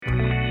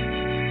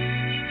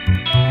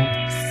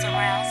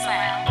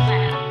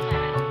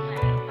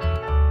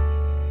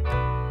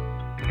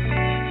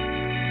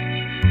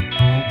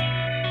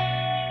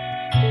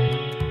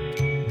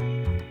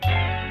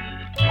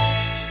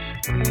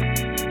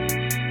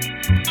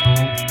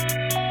Got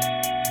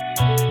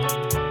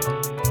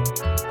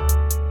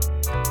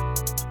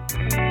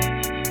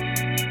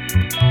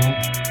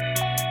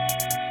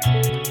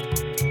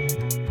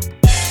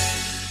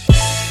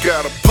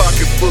a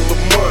pocket full of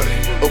money,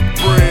 a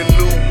brand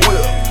new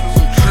whip,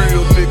 some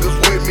trill niggas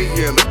with me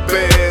and a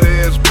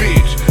badass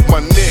bitch. My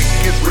neck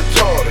is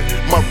retarded,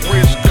 my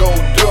wrist go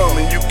dumb,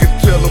 and you can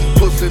tell them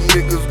pussy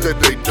niggas that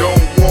they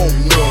don't want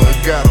none.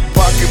 Got a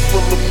pocket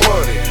full of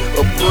money,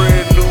 a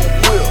brand new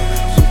whip,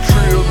 some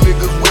trill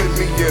niggas with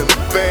me and a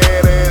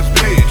badass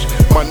bitch.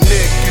 My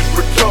neck is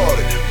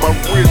retarded, my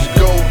wrist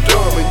go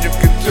dumb, and you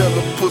can tell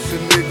them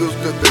pussy niggas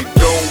that they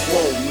don't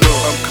want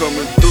none. I'm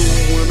coming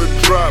through in a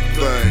drop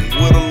thing,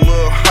 with a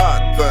little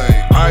hot thing,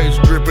 ice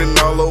dripping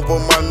all over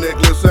my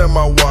necklace and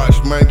my watch.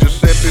 Man,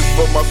 just set this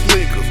for my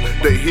sneakers,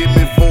 they hit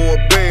me for a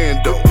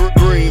bando.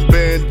 Green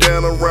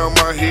bandana around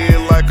my head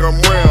like I'm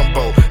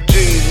Rambo.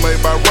 Jeans made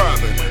by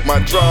Robin, my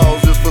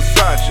drawers is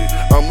Versace.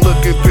 I'm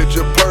looking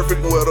picture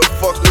perfect, where the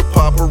fuck's the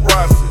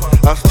paparazzi?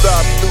 I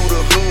stopped through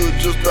the hood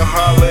just to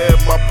holler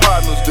at my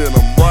partners, then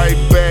I'm right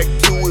back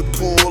to it,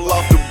 pull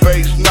off the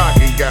bass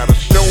knocking. Got a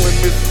show in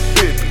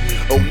Mississippi,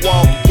 a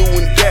walk through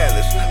in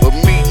Dallas, a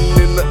meeting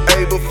in the A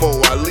before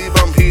I leave,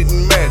 I'm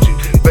hitting Magic.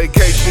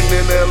 Vacation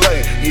in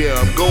LA, yeah,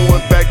 I'm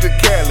going back to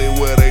Cali,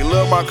 where they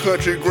love my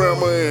country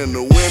grammar and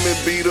the women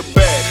be the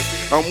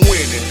baddest. I'm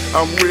winning,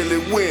 I'm really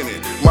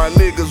winning, my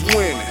niggas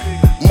winning.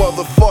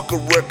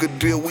 Motherfucker record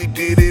deal, we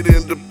did it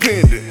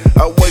independent.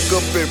 I wake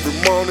up every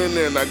morning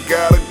and I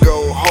gotta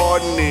go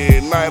hard, and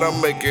every night I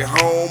make it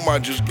home, I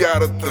just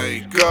gotta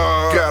thank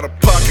God. Got a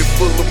pocket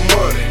full of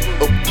money,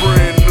 a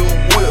brand new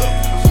whip,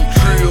 some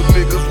trill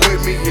niggas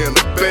with me and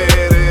a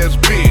badass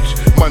bitch.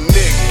 My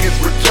neck is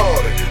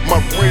retarded,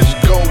 my wrist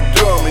go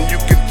dumb, and you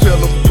can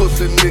tell them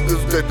pussy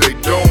niggas that they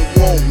don't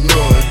want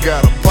none.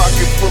 Got a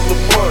pocket full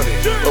of money,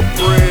 a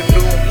brand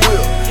new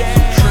whip,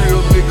 some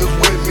trill niggas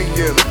with me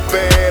and a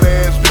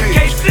badass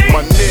bitch.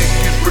 My neck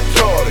is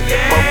retarded,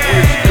 my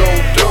wrist go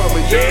dumb,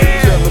 and you can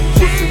tell them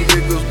pussy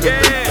niggas that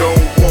they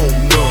don't want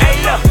none. Hey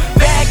look,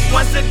 back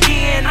once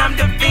again, I'm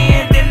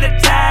defending the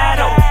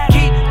title.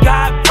 Keep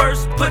God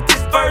first, put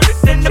this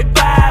verse in the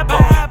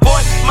Bible.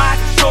 Voice my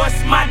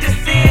choice, my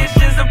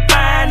decisions are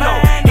final.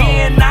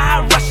 And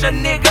I rush a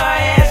nigga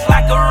ass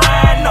like a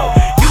rhino.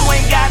 You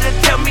ain't gotta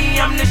tell me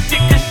I'm the shit,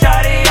 cause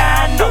shawty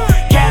I know.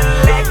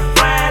 Cadillac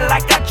flying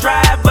like I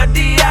drive a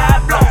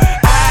Diablo.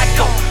 I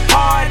go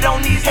hard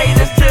on these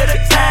haters till the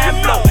time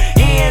blow,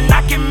 and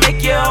I can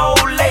make your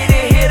old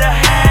lady hit a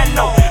high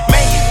note.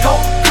 Mexico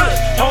Kush,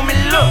 homie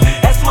look,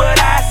 that's what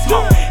I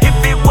smoke. If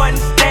it wasn't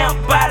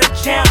stamped by the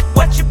champ,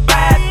 what you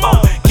buy it for?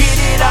 Get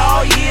it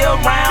all year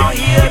round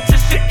here to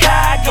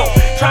Chicago,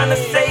 tryna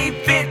save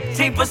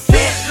 15%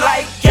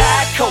 like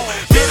Geico.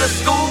 Middle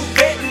school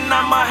betting,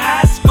 I'm a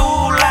high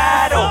school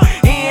idol,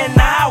 and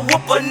I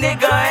whoop a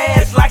nigga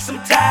ass like some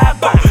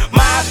Tybo.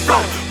 My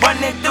flow,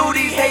 running through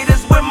these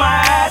haters with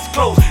my eyes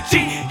closed. She,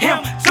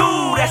 him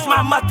too, that's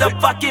my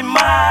motherfucking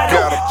motto.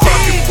 Got a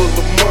pocket full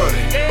of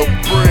money,